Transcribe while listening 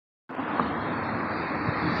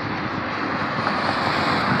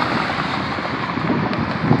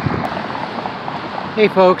Hey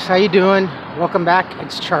folks, how you doing? Welcome back.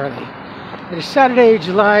 It's Charlie. It is Saturday,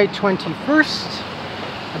 July 21st,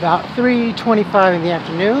 about 3:25 in the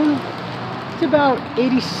afternoon. It's about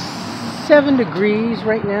 87 degrees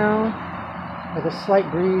right now, with a slight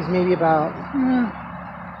breeze, maybe about a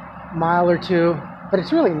mile or two, but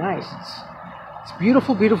it's really nice. It's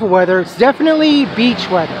beautiful, beautiful weather. It's definitely beach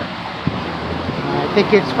weather. I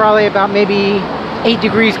think it's probably about maybe 8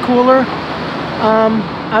 degrees cooler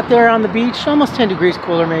out there on the beach, almost 10 degrees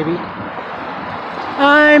cooler maybe.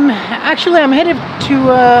 I'm headed to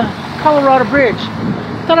Colorado Bridge.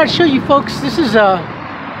 Thought I'd show you folks. This is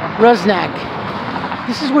Rusnak.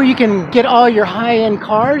 This is where you can get all your high-end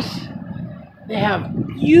cars. They have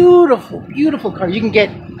beautiful, beautiful cars. You can get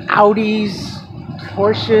Audis,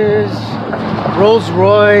 Porsches, Rolls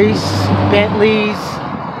Royce, Bentleys.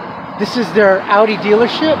 This is their Audi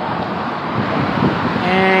dealership.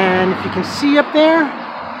 And if you can see up there,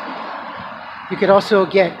 you could also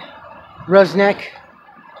get Rusnak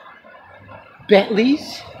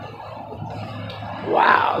Bentleys.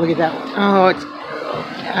 Wow, look at that one. Oh,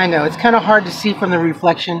 I know, it's kind of hard to see from the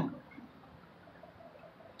reflection.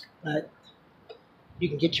 But you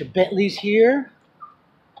can get your Bentleys here.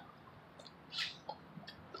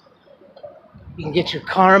 You can get your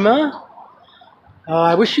Karma.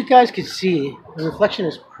 I wish you guys could see. The reflection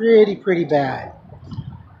is pretty bad.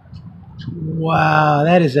 Wow,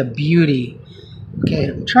 that is a beauty. Okay,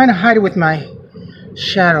 I'm trying to hide it with my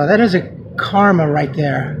shadow. That is a Karma right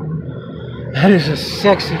there. That is a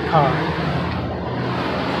sexy car.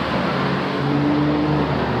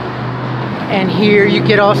 And here you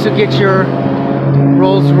could also get your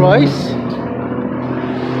Rolls Royce.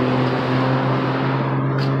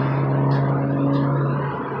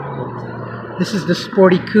 This is the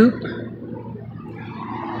sporty coupe.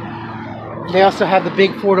 They also have the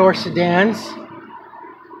big four-door sedans.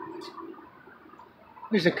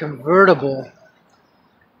 There's a convertible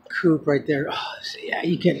coupe right there. Oh, so yeah,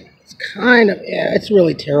 you can. It's kind of, yeah, it's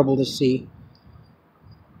really terrible to see.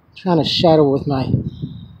 I'm trying to shadow with my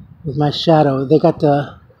shadow. They got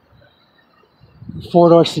the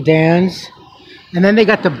four-door sedans, and then they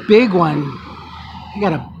got the big one.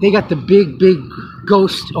 They got the big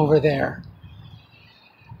Ghost over there.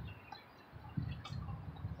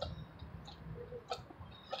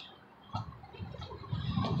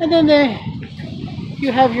 And then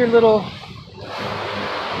you have your little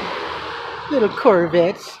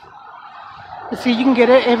Corvettes. Let's see, you can get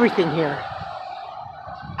everything here.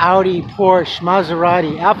 Audi, Porsche,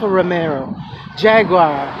 Maserati, Alfa Romeo,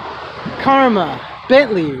 Jaguar, Karma,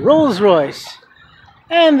 Bentley, Rolls Royce,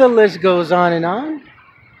 and the list goes on and on.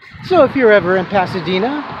 So if you're ever in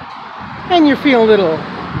Pasadena and you're feeling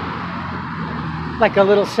like a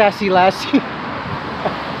little sassy lassie,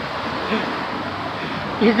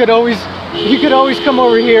 you could always come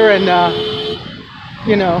over here and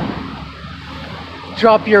you know,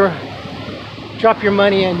 drop your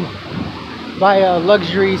money and buy a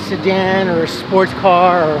luxury sedan or a sports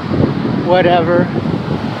car or whatever.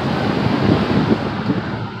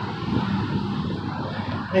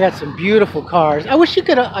 They got some beautiful cars. I wish you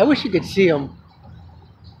could see them.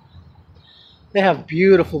 They have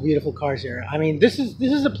beautiful cars here. I mean, this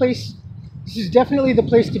is a place. This is definitely the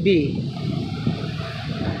place to be.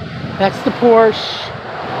 That's the Porsche.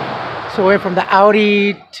 So we went from the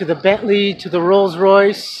Audi to the Bentley to the Rolls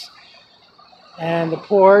Royce and the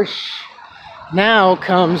Porsche. Now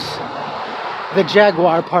comes the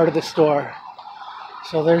Jaguar part of the store.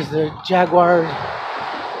 So there's the Jaguar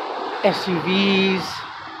SUVs,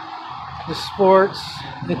 the sports,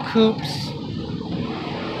 the coupes.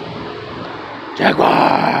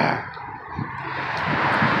 Jaguar!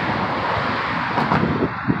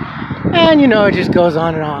 And you know, it just goes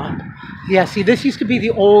on and on. Yeah, see, this used to be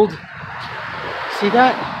the old, see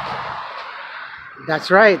that?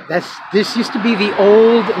 That's right, this used to be the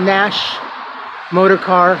old Nash motor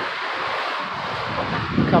car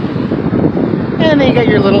company. And then you got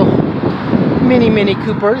your little mini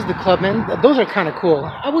Coopers, the Clubmen. Those are kind of cool.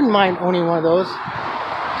 I wouldn't mind owning one of those,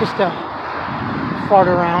 just to fart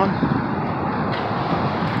around.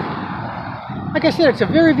 Like I said, it's a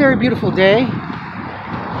very beautiful day.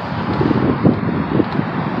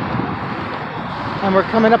 And we're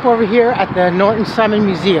coming up over here at the Norton Simon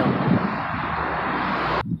Museum.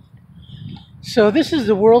 So this is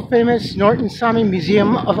the world famous Norton Simon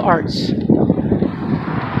Museum of Arts.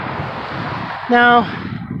 Now,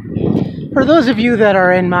 for those of you that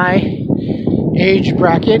are in my age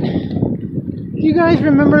bracket, do you guys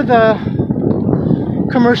remember the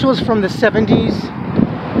commercials from the 70s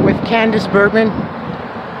with Candace Bergman?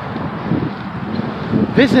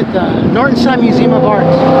 Visit the Norton Simon Museum of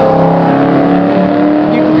Arts.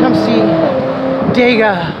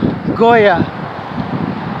 Degas, Goya,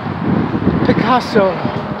 Picasso,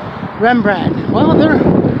 Rembrandt. Well,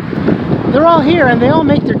 they're all here, and they all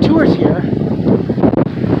make their tours here.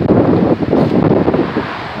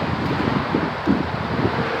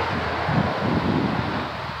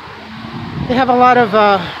 They have a lot of.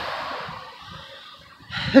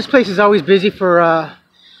 This place is always busy for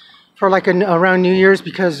like around New Year's,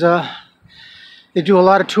 because they do a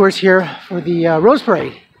lot of tours here for the Rose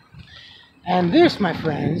Parade. And this, my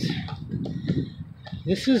friends,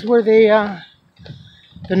 this is where they,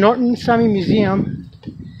 the Norton Sami Museum,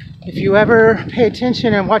 if you ever pay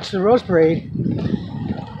attention and watch the Rose Parade,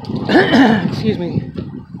 excuse me,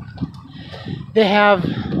 they hang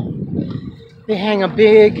a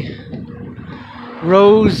big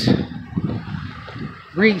rose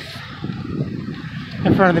wreath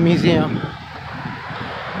in front of the museum.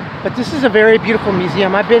 But this is a very beautiful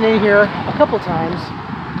museum. I've been in here a couple times,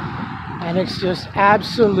 and it's just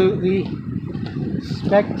absolutely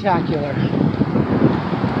spectacular.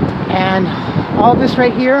 And all this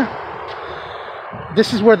right here,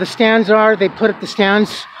 this is where the stands are. They put up the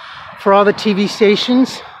stands for all the TV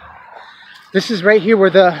stations. This is right here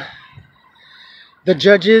where the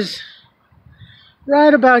judges,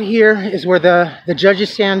 right about here is where the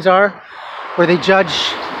judges' stands are, where they judge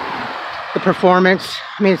the performance.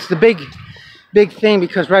 I mean, it's the big thing,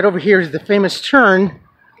 because right over here is the famous turn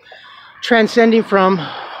transcending from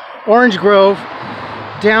Orange Grove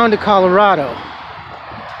down to Colorado.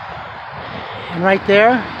 And right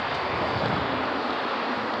there,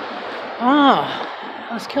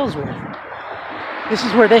 that's Killsworth. This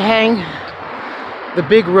is where they hang the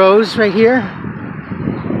big rose right here.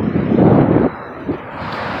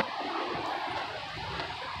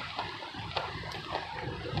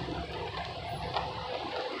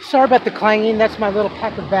 Sorry about the clanging. That's my little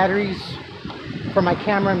pack of batteries for my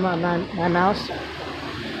camera and my mouse.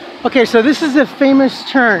 Okay, so this is a famous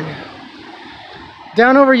turn.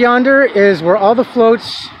 Down over yonder is where all the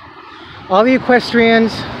floats, all the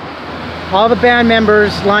equestrians, all the band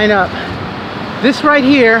members line up. This right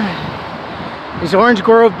here is Orange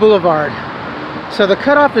Grove Boulevard. So the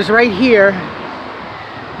cutoff is right here,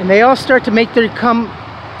 and they all start to make their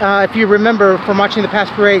if you remember from watching the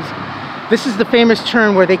past parades, this is the famous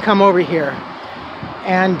turn where they come over here.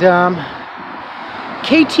 And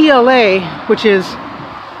KTLA, which is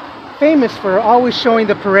famous for always showing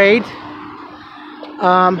the parade,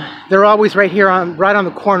 they're always right here right on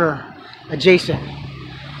the corner adjacent.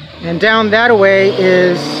 And down that way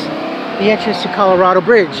is the entrance to Colorado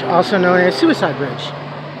Bridge, also known as Suicide Bridge.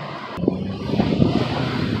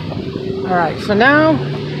 Alright, so now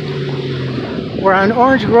we're on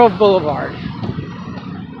Orange Grove Boulevard.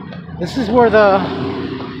 This is where a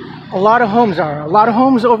lot of homes are. A lot of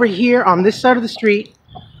homes over here on this side of the street.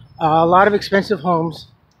 A lot of expensive homes.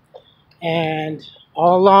 And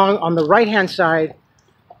all along on the right-hand side,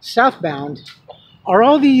 southbound, are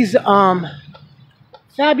all these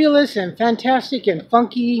fabulous and fantastic and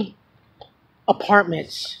funky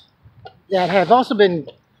apartments that have also been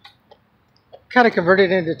kind of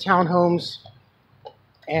converted into townhomes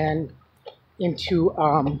and into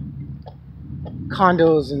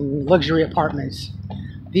condos and luxury apartments.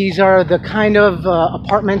 These are the kind of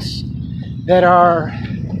apartments that are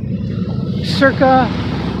circa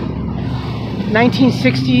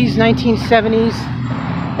 1960s, 1970s,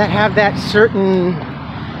 that have that certain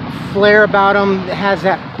flair about them, that has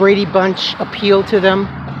that Brady Bunch appeal to them.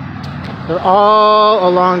 They're all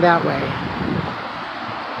along that way.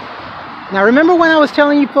 Now remember when I was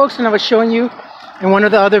telling you folks, and I was showing you in one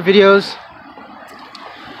of the other videos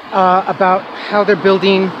about how they're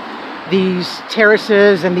building these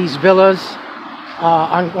terraces and these villas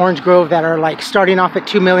on Orange Grove that are like starting off at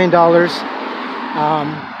 $2 million,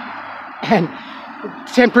 and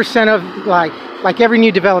 10% of like every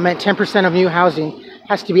new development, 10% of new housing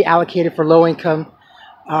has to be allocated for low-income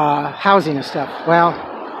housing and stuff. Well,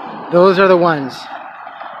 those are the ones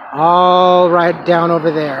all right down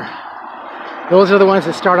over there. Those are the ones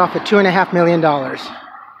that start off at $2.5 million.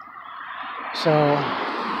 So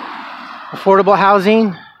affordable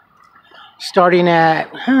housing starting at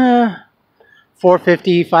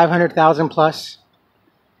 450, 500,000 plus.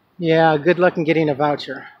 Yeah, good luck in getting a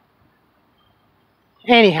voucher.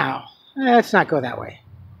 Anyhow, let's not go that way.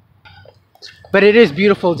 But it is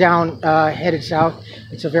beautiful down headed south.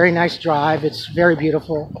 It's a very nice drive. It's very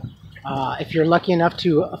beautiful. If you're lucky enough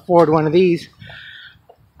to afford one of these,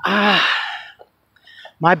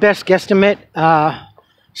 my best guesstimate,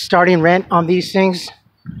 starting rent on these things,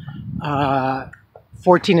 $1,400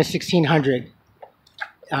 to $1,600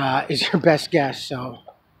 is your best guess. So,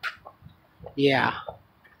 yeah.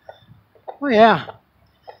 Oh yeah,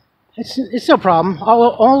 it's no problem.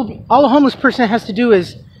 All a homeless person has to do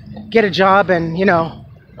is get a job, and you know,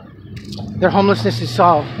 their homelessness is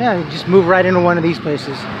solved. Yeah, you just move right into one of these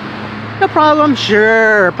places. No problem.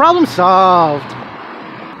 Sure, problem solved.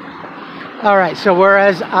 All right. So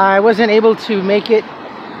whereas I wasn't able to make it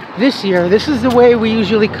this year, this is the way we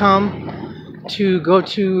usually come to go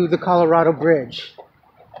to the Colorado Bridge.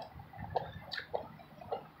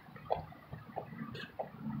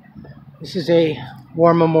 This is a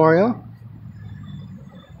war memorial.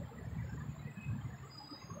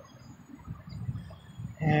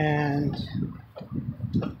 And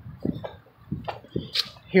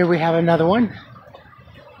here we have another one.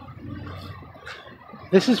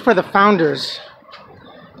 This is for the founders,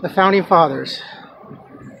 the founding fathers.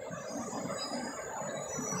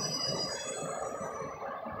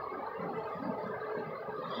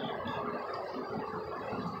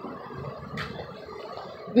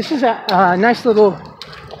 This is a nice little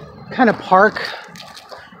kind of park.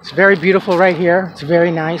 It's very beautiful right here. It's very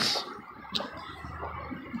nice.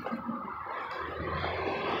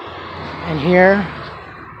 And here,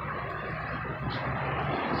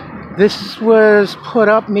 this was put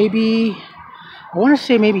up maybe, I want to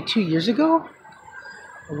say maybe 2 years ago,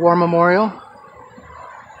 a war memorial.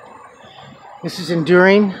 This is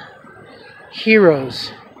enduring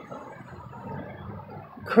heroes,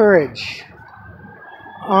 courage,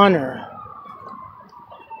 honor,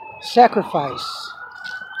 sacrifice,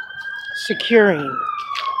 securing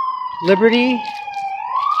liberty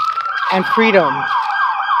and freedom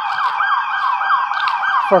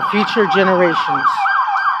for future generations.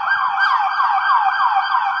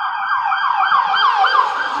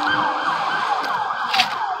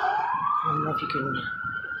 I don't know if you can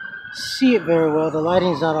see it very well. The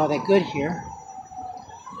lighting's not all that good here.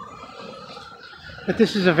 But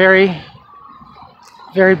this is a very,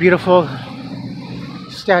 very beautiful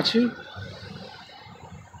statue.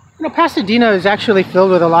 You know, Pasadena is actually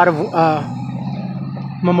filled with a lot of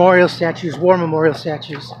memorial statues, war memorial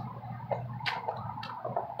statues.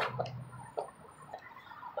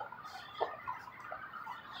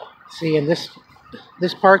 See, and this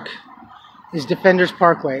park is Defenders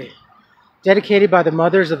Parkway, dedicated by the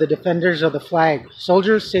mothers of the defenders of the flag,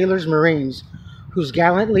 soldiers, sailors, Marines, who's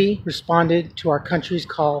gallantly responded to our country's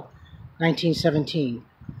call 1917,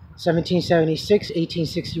 1776,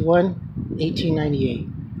 1861, 1898.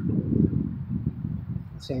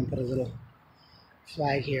 Same, put a little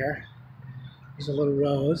flag here. There's a little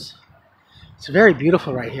rose. It's very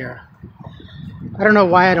beautiful right here. I don't know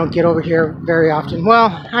why I don't get over here very often.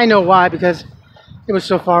 Well, I know why, because it was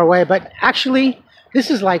so far away. But actually,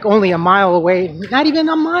 this is like only a mile away. Not even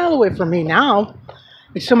a mile away from me now.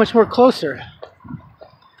 It's so much more closer.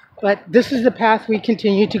 But this is the path we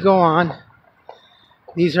continue to go on.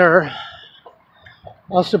 These are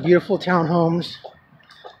also beautiful townhomes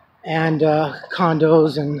and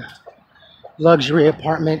condos and luxury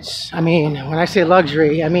apartments. I mean, when I say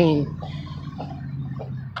luxury, I mean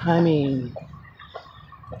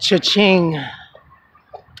cha-ching.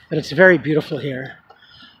 But it's very beautiful here.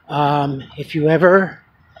 If you ever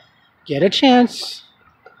get a chance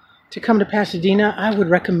to come to Pasadena, I would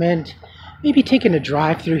recommend maybe taking a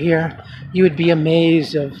drive through here. You would be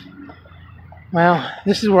amazed of, well,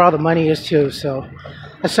 this is where all the money is too. So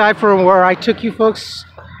aside from where I took you folks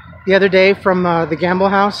the other day from the Gambol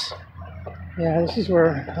house, yeah, this is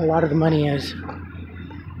where a lot of the money is.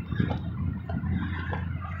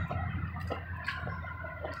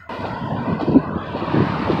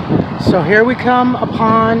 So here we come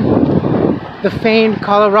upon the famed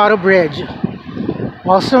Colorado Bridge,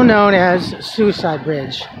 also known as Suicide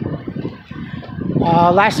Bridge.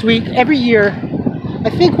 Last week, every year, I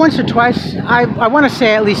think once or twice, I want to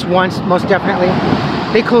say at least once, most definitely,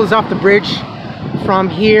 they close off the bridge from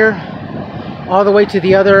here all the way to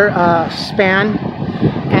the other span,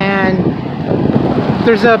 and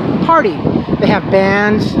there's a party. They have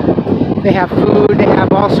bands, they have food, they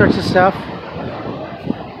have all sorts of stuff.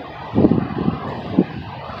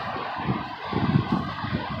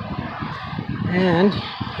 And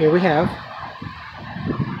here we have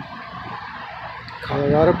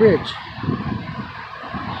Colorado Bridge.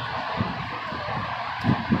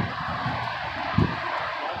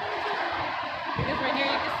 Because right here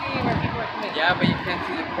you can see where people are coming. Yeah, but you can't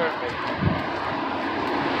see the perfect.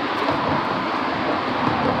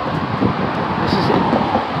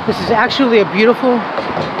 This is actually a beautiful,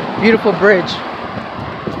 beautiful bridge.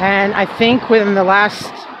 And I think within the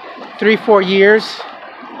last 3-4 years,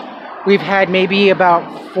 we've had maybe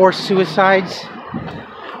about 4 suicides.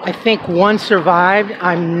 I think one survived.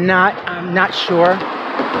 I'm not sure.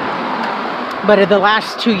 But in the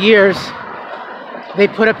last 2 years, they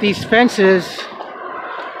put up these fences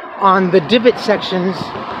on the divot sections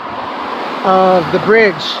of the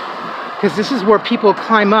bridge, because this is where people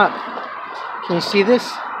climb up. Can you see this?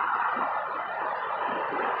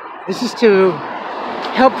 This is to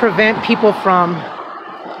help prevent people from,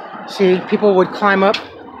 see, people would climb up.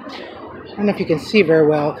 I don't know if you can see very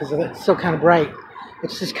well because it's so kind of bright.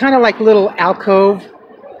 It's just kind of like little alcove,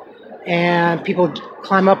 and people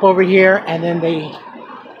climb up over here, and then they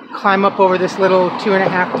climb up over this little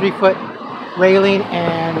 2.5, 3 foot railing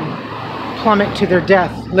and plummet to their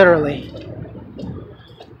death, literally.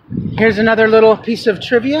 Here's another little piece of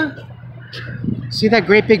trivia. See that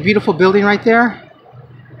great big beautiful building right there?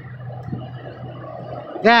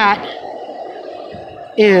 That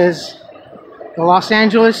is the Los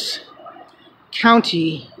Angeles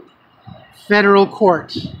County Federal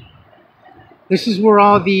Court. This is where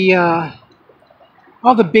all the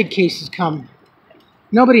big cases come.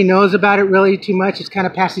 Nobody knows about it really too much. It's kind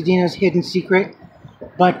of Pasadena's hidden secret.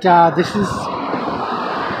 But this is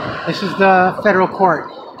the federal court.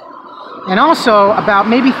 And also, about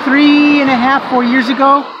maybe 3.5, 4 years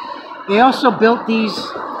ago, they also built these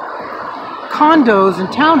condos and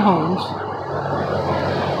townhomes.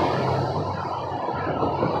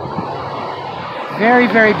 Very,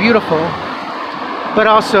 very beautiful, but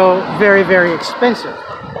also very, very expensive.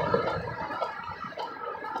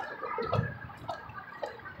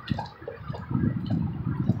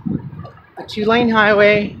 A 2-lane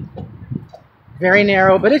highway, very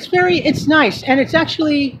narrow, but it's nice, and it's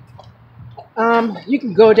actually, you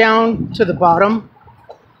can go down to the bottom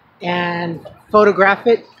and photograph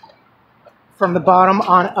it from the bottom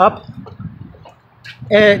on up.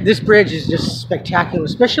 This bridge is just spectacular,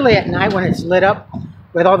 especially at night when it's lit up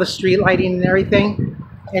with all the street lighting and everything.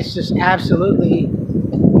 It's just absolutely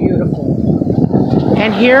beautiful.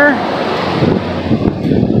 And here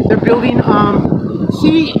they're building,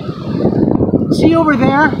 see over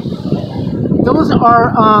there, those are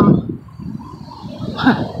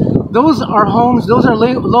homes, those are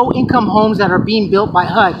low-income homes that are being built by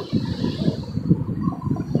HUD.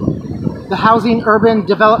 The Housing Urban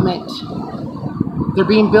Development. They're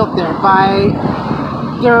being built there by,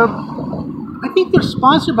 I think they're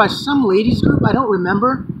sponsored by some ladies group, I don't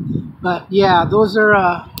remember. But yeah, those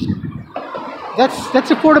are, that's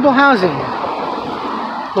affordable housing,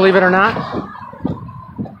 believe it or not.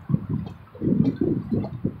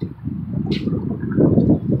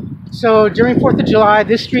 So during 4th of July,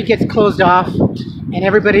 this street gets closed off and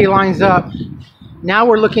everybody lines up. Now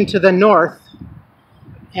we're looking to the north,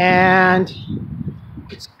 and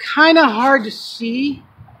it's kind of hard to see,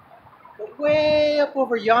 but way up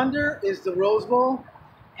over yonder is the Rose Bowl,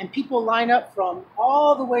 and people line up from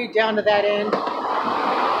all the way down to that end,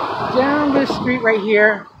 down this street right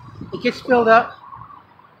here. It gets filled up,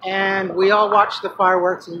 and we all watch the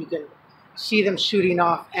fireworks, and you can see them shooting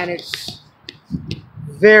off, and it's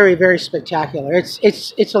very, very spectacular.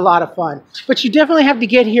 It's a lot of fun, but you definitely have to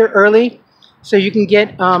get here early so you can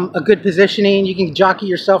get a good positioning. You can jockey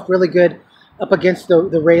yourself really good up against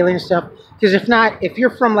the railing and stuff, because if not, if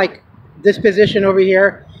you're from like this position over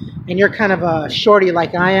here and you're kind of a shorty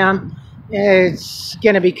like I am, it's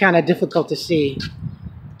gonna be kind of difficult to see.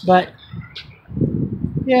 But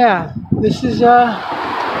yeah, this is the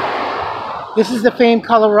famed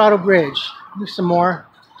Colorado Bridge. There's some more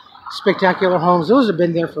spectacular homes. Those have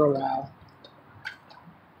been there for a while.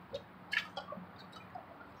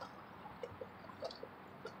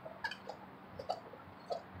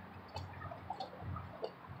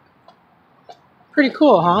 Pretty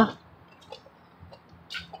cool, huh?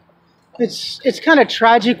 It's kind of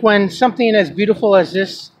tragic when something as beautiful as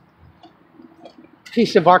this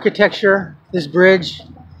piece of architecture, this bridge,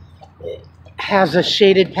 has a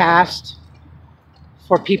shaded past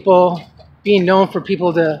for people, being known for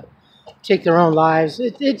people to take their own lives.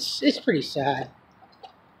 It's pretty sad.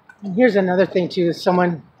 And here's another thing too.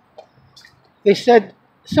 Someone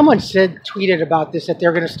tweeted about this, that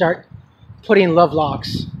they're going to start putting love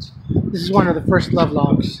locks. This is one of the first love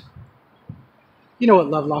locks. You know what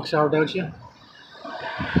love locks are, don't you?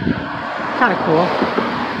 Kind of cool.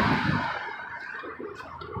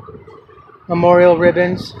 Memorial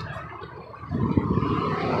ribbons.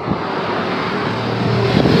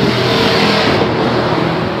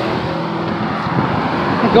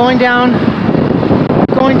 Going down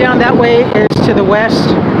that way is to the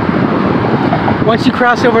west. Once you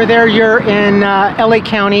cross over there, you're in LA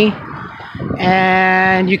County,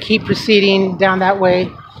 and you keep proceeding down that way.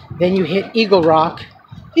 Then you hit Eagle Rock.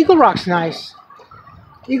 Eagle Rock's nice.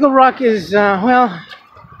 Eagle Rock is, well,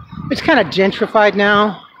 it's kind of gentrified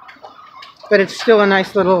now, but it's still a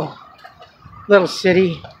nice little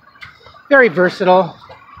city. very versatile.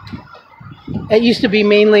 It used to be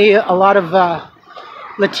mainly a lot of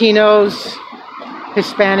Latinos,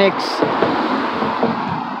 Hispanics,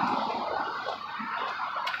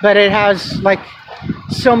 but it has like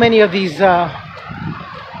so many of these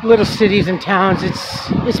little cities and towns.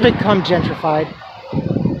 It's become gentrified.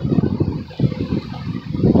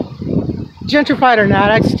 Gentrified or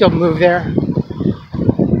not, I'd still move there.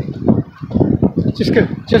 Just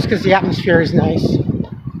because the atmosphere is nice.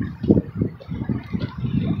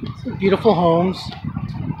 Some beautiful homes.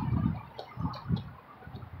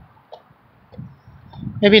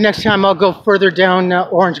 Maybe next time I'll go further down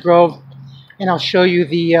Orange Grove, and I'll show you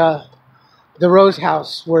the Rose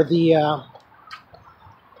House, where the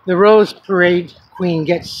Rose Parade Queen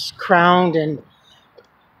gets crowned, and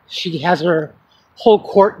she has her whole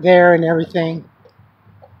court there and everything.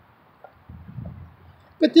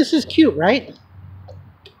 But this is cute, right?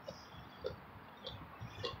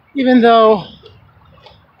 Even though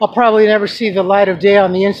I'll probably never see the light of day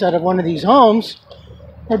on the inside of one of these homes,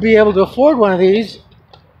 or be able to afford one of these,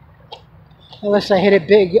 unless I hit it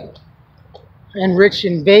big and rich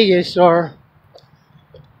in Vegas or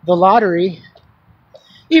the lottery.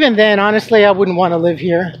 Even then, honestly, I wouldn't want to live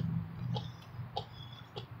here.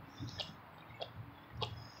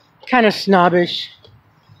 Kind of snobbish.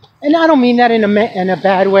 And I don't mean that in a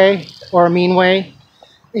bad way or a mean way.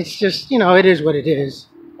 It's just, you know, it is what it is.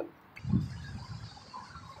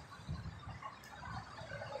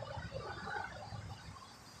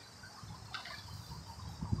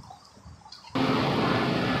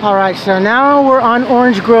 All right, so now we're on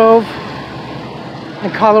Orange Grove in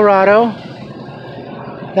Colorado.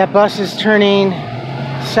 That bus is turning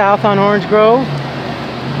south on Orange Grove.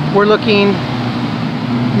 We're looking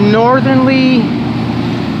northernly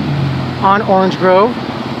on Orange Grove.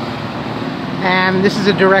 And this is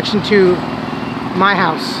a direction to my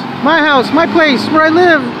house. My house, my place, where I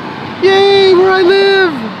live. Yay, where I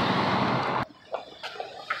live.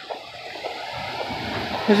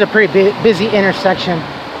 This is a pretty busy intersection.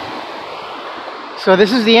 So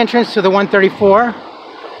this is the entrance to the 134.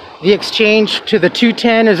 The exchange to the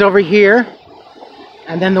 210 is over here.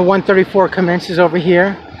 And then the 134 commences over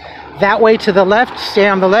here. That way to the left, stay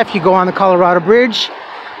on the left, you go on the Colorado Bridge.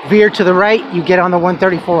 Veer to the right, you get on the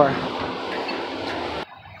 134.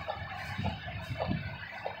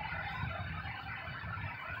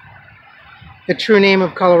 The true name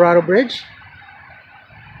of Colorado Bridge.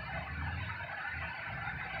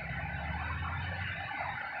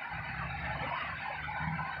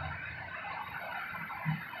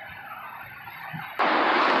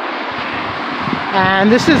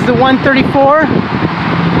 And this is the 134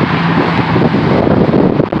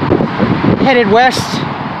 headed west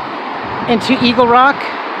into Eagle Rock.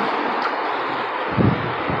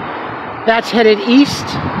 That's headed east,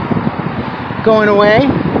 going away.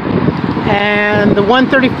 And the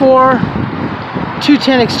 134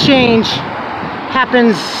 210 exchange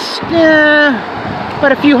happens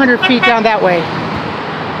about a few hundred feet down that way.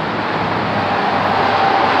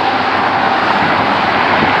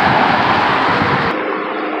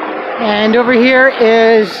 And over here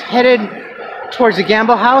is headed towards the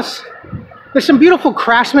Gambol house. There's some beautiful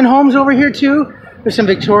craftsman homes over here too. There's some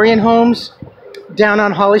Victorian homes down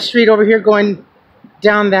on Holly Street over here, going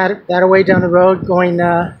down that way down the road, going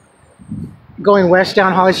west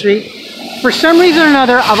down Holly Street. For some reason or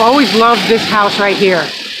another, I've always loved this house right here.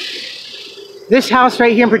 This house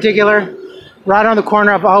right here in particular, right on the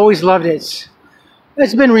corner, I've always loved it.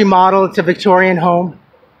 It's been remodeled. It's a Victorian home,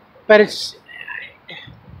 but it's,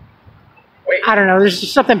 I don't know, there's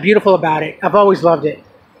just something beautiful about it. I've always loved it.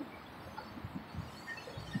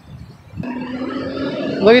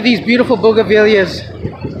 Look at these beautiful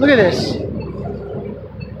bougainvilleas. Look at this.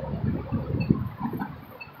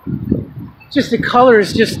 Just the color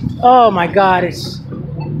is just, oh my God, it's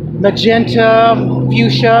magenta,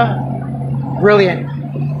 fuchsia, brilliant.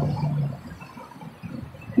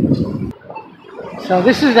 So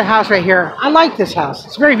this is the house right here. I like this house.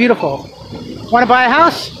 It's very beautiful. Want to buy a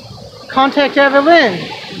house? Contact Evelyn.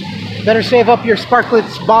 Better save up your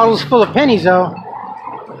Sparklets bottles full of pennies though.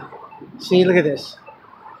 See, look at this.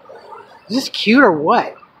 Is this cute or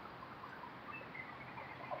what?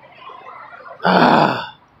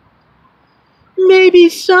 Maybe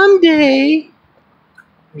someday.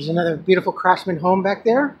 There's another beautiful craftsman home back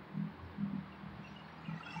there.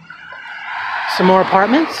 Some more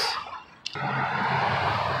apartments.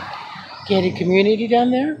 Gated community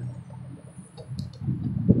down there.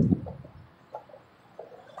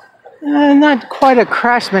 Not quite a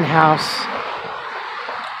craftsman house.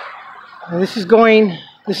 This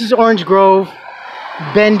is Orange Grove,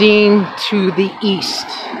 bending to the east.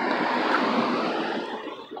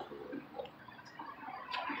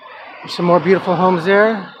 Some more beautiful homes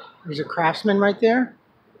there. There's a Craftsman right there.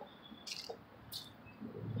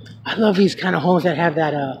 I love these kind of homes that have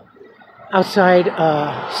that outside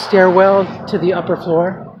stairwell to the upper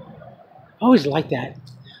floor. I always like that.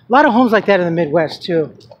 A lot of homes like that in the Midwest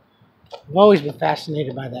too. I've always been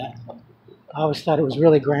fascinated by that. I always thought it was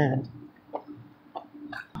really grand.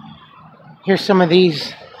 Here's some of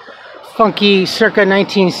these funky circa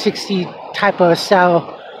 1960 type of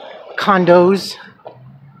style condos.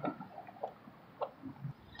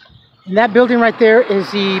 And that building right there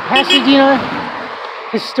is the Pasadena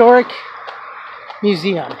Historic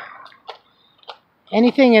Museum.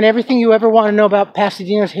 Anything and everything you ever want to know about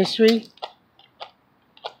Pasadena's history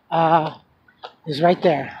is right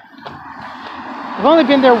there. I've only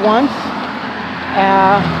been there once.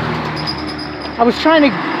 I was trying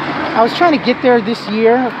to get there this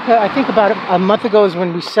year. I think about a month ago is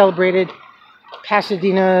when we celebrated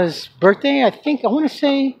Pasadena's birthday. I want to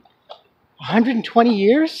say 120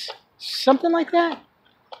 years, something like that.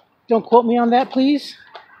 Don't quote me on that, please.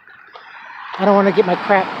 I don't want to get my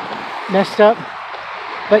crap messed up.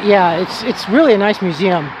 But yeah, it's really a nice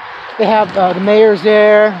museum. They have the mayor's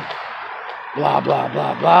there. Blah blah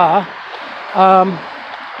blah blah.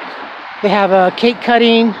 They have a cake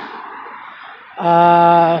cutting.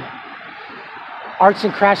 Arts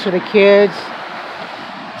and crafts for the kids.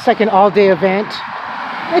 It's like an all-day event.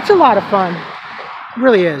 It's a lot of fun. It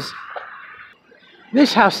really is.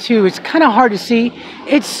 This house too, it's kind of hard to see.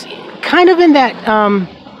 It's kind of in that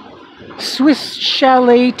Swiss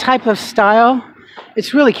chalet type of style.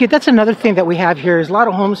 It's really cute. That's another thing that we have here is a lot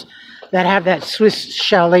of homes that have that Swiss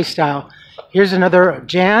chalet style. Here's another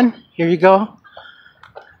Jan. Here you go.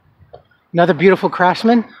 Another beautiful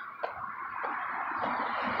Craftsman.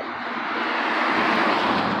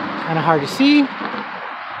 Kind of hard to see.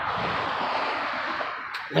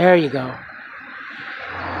 There you go.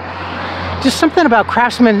 Just something about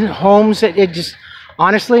Craftsman homes that it just,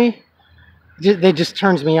 honestly, they just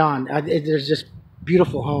turns me on. There's just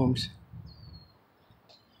beautiful homes.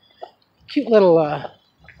 Cute little,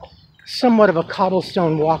 somewhat of a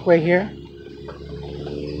cobblestone walkway here.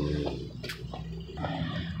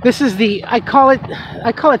 This is the, I call it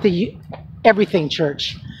the Everything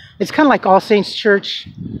Church. It's kind of like All Saints Church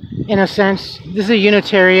in a sense. This is a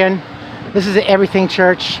Unitarian. This is the Everything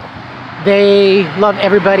Church. They love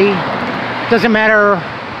everybody. Doesn't matter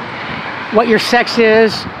what your sex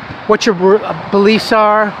is, what your beliefs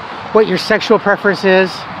are, what your sexual preference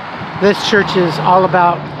is. This church is all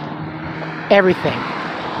about everything.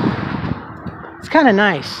 It's kind of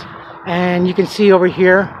nice. And you can see over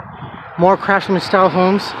here more Craftsman style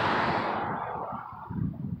homes.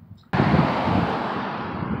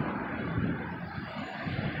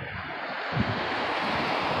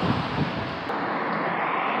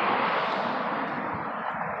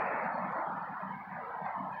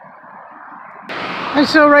 And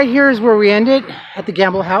so right here is where we ended, at the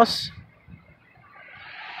Gambol house.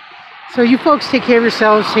 So you folks take care of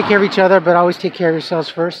yourselves, take care of each other, but always take care of yourselves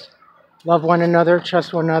first. Love one another,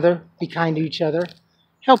 trust one another, be kind to each other,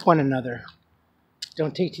 help one another.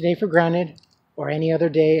 Don't take today for granted, or any other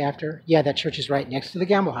day after. Yeah, that church is right next to the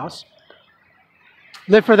Gambol house.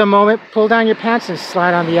 Live for the moment, pull down your pants and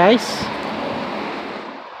slide on the ice.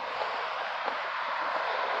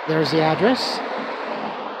 There's the address.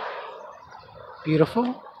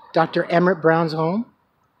 Beautiful. Dr. Emmett Brown's home.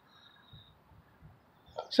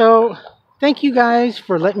 So, thank you guys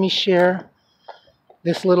for letting me share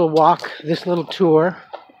this little walk, this little tour.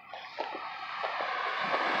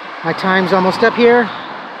 My time's almost up here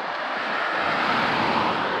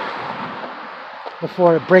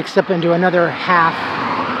before it breaks up into another half.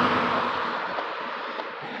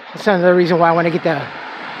 That's another reason why I want to get the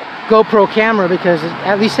GoPro camera, because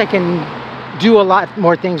at least I can do a lot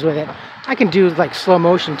more things with it. I can do like slow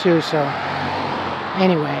motion too, so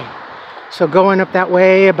anyway. So going up that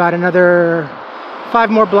way about another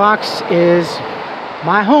 5 more blocks is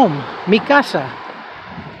my home, mi casa.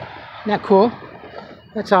 Isn't that cool?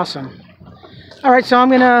 That's awesome. Alright, so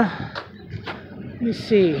I'm gonna, let me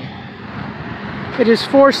see. It is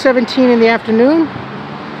 4:17 in the afternoon.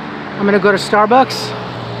 I'm gonna go to Starbucks,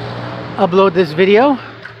 upload this video,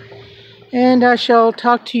 and I shall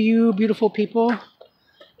talk to you beautiful people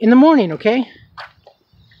in the morning, okay?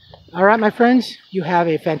 All right, my friends, you have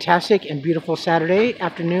a fantastic and beautiful Saturday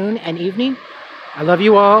afternoon and evening. I love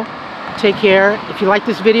you all. Take care. If you like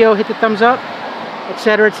this video, hit the thumbs up,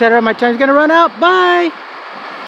 etc., etc. My time's gonna run out. Bye!